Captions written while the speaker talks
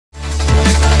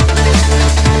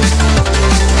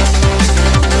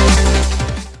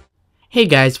Hey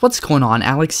guys, what's going on?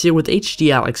 Alex here with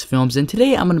HD Alex Films, and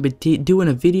today I'm going to be doing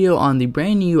a video on the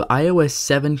brand new iOS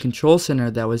 7 control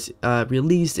center that was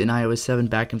released in iOS 7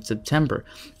 back in September.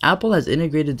 Apple has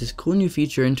integrated this cool new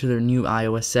feature into their new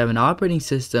iOS 7 operating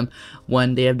system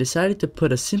when they have decided to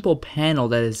put a simple panel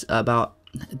that is about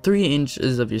 3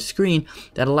 inches of your screen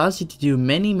that allows you to do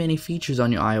many features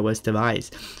on your iOS device.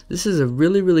 This is a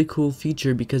really cool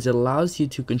feature because it allows you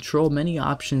to control many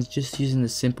options just using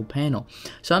this simple panel.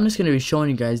 So I'm just going to be showing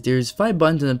you guys. There's 5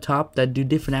 buttons on the top that do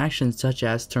different actions, such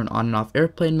as turn on and off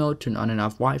airplane mode, turn on and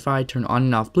off Wi-Fi, turn on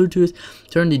and off Bluetooth,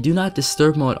 turn the do not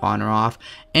disturb mode on or off,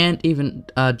 and even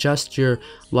adjust your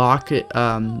lock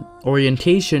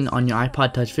orientation on your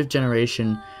iPod Touch 5th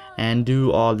generation and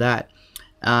do all that.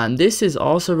 This is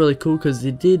also really cool because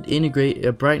they did integrate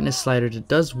a brightness slider that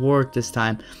does work this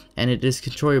time, and it does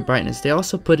control your brightness. They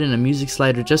also put in a music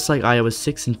slider just like iOS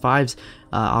 6 and 5's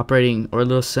operating or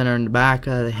little center in the back.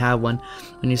 They have one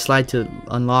when you slide to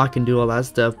unlock and do all that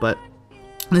stuff, but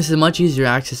this is much easier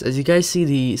access. As you guys see,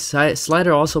 the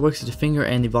slider also works with the finger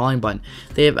and the volume button.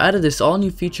 They have added this all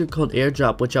new feature called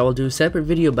AirDrop, which I will do a separate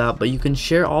video about, but you can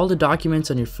share all the documents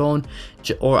on your phone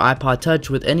or iPod Touch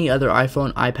with any other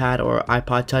iPhone, iPad, or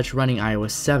iPod Touch running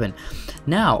iOS 7.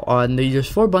 Now,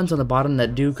 there's 4 buttons on the bottom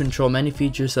that do control many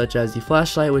features, such as the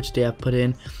flashlight, which they have put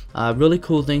in. Really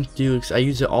cool thing to do because I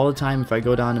use it all the time if I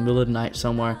go down in the middle of the night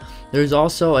somewhere. There's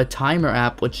also a timer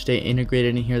app which they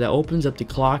integrated in here that opens up the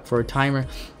clock for a timer.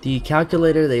 The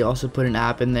calculator, they also put an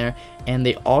app in there, and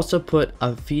they also put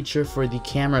a feature for the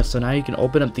camera, so now you can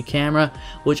open up the camera,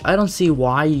 which I don't see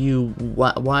why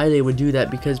they would do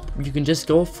that, because you can just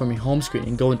go from your home screen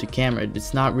and go into camera.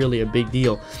 It's not really a big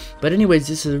deal. But anyways,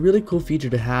 this is a really cool feature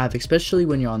to have, especially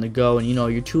when you're on the go and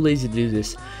you're too lazy to do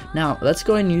this. Now let's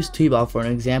go ahead and use Tweetbot for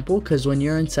an example, because when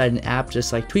you're inside an app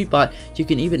just like Tweetbot, you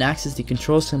can even access the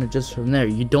control center just from there.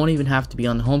 You don't even have to be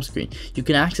on the home screen. You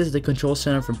can access the control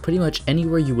center from pretty much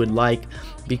anywhere you would like,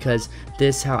 because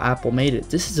this is how Apple made it.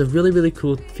 This is a really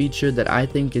cool feature that I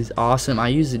think is awesome. I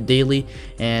use it daily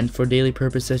and for daily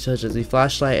purposes, such as the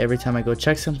flashlight every time I go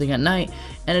check something at night,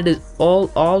 and it is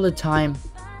all the time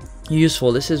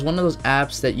useful. This is one of those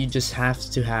apps that you just have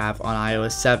to have on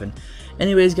iOS 7.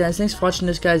 Anyways guys, thanks for watching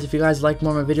this guys. If you guys like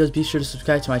more of my videos, be sure to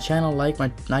subscribe to my channel, like my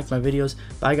videos.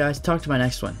 Bye guys, talk to my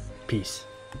next one. Peace.